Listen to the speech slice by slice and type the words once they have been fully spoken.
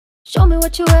Show me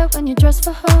what you wear when you dress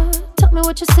for her. Tell me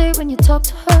what you say when you talk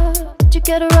to her. Did you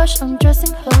get a rush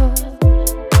undressing her?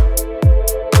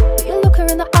 Do you look her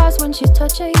in the eyes when she's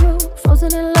touching you?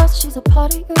 Frozen in lust, she's a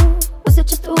part of you. Was it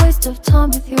just a waste of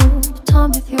time with you? Time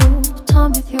with you,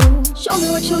 time with you. Show me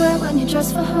what you wear when you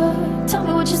dress for her. Tell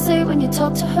me what you say when you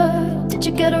talk to her. Did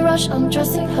you get a rush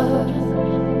undressing her?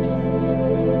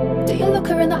 Do you look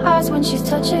her in the eyes when she's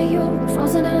touching you?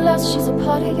 Frozen in lust, she's a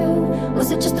part of you.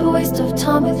 Was it just a waste of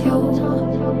time with you?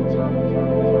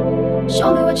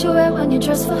 Show me what you wear when you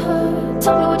dress for her.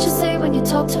 Tell me what you say when you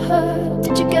talk to her.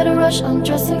 Did you get a rush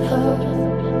undressing her?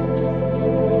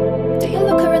 Do you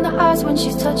look her in the eyes when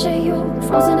she's touching you?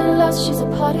 Frozen in lust, she's a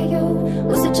part of you.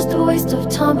 Was it just a waste of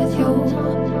time with you?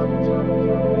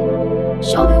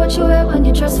 Show me what you wear when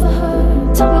you dress for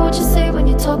her. Tell me what you say when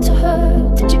you talk to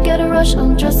her. Did you get a rush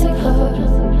undressing her?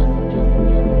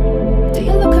 Do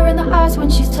you look her in the eyes when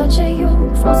she's touching you?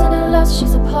 Frozen in lust,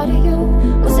 she's a part of you.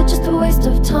 Was it just a waste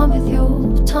of time with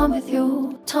you? Time with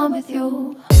you, time with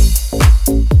you.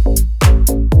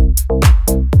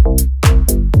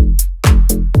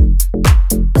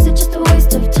 Was it just a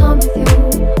waste of time with you?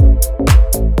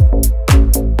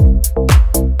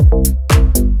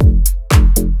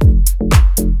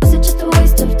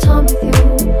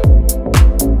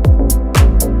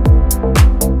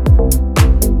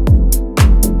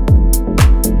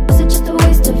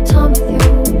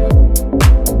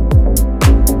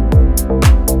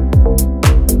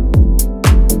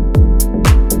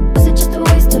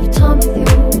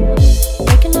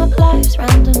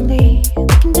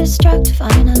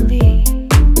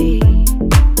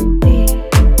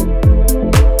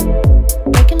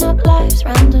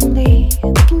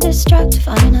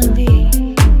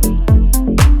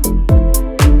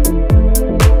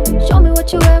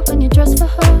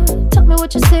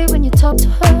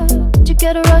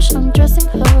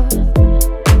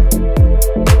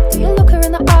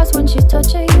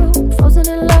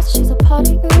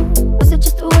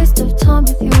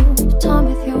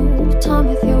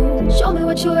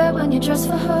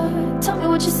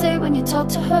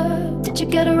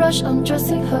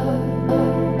 Undressing her.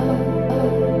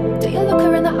 Do you look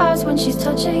her in the eyes when she's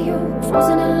touching you?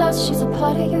 Frozen in lust, she's a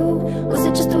part of you. Was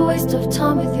it just a waste of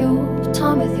time with you?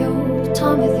 Time with you,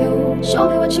 time with you. Show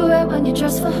me what you wear when you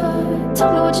dress for her.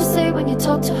 Tell me what you say when you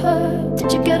talk to her.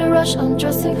 Did you get a rush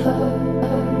undressing her?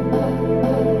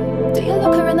 Do you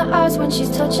look her in the eyes when she's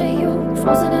touching you?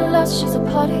 Frozen in lust, she's a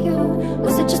part of you.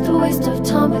 Was it just a waste of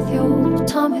time with you?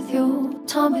 Time with you,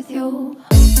 time with you.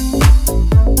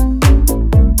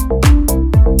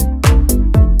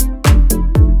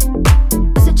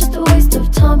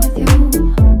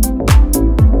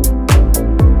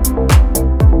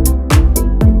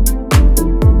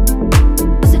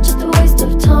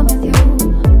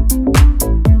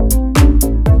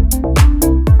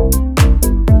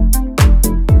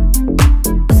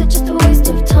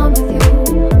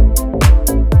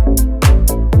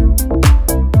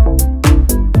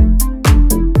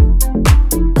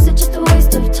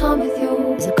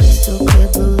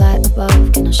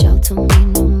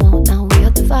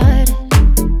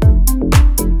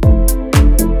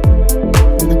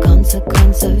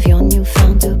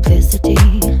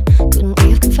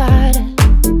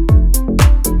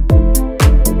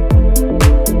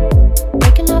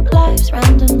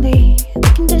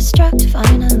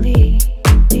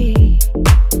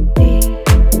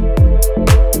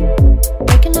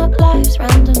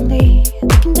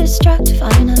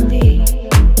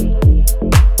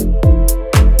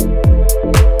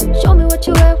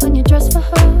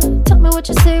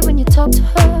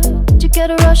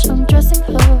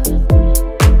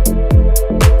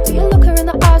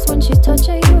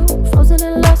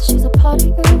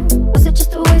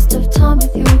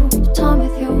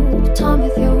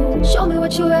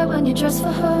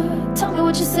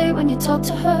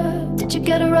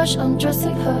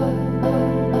 Undressing her.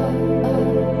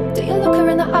 Do you look her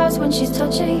in the eyes when she's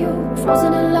touching you?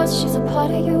 Frozen in lust, she's a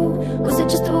part of you. Was it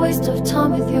just a waste of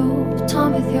time with you?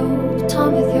 Time with you,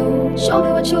 time with you. Show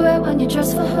me what you wear when you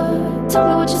dress for her. Tell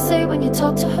me what you say when you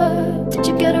talk to her. Did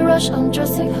you get a rush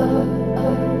undressing her?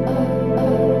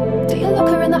 Do you look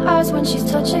her in the eyes when she's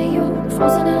touching you?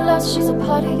 Frozen in lust, she's a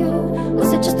part of you.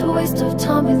 Was it just a waste of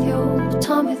time with you?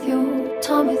 Time with you,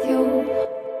 time with you.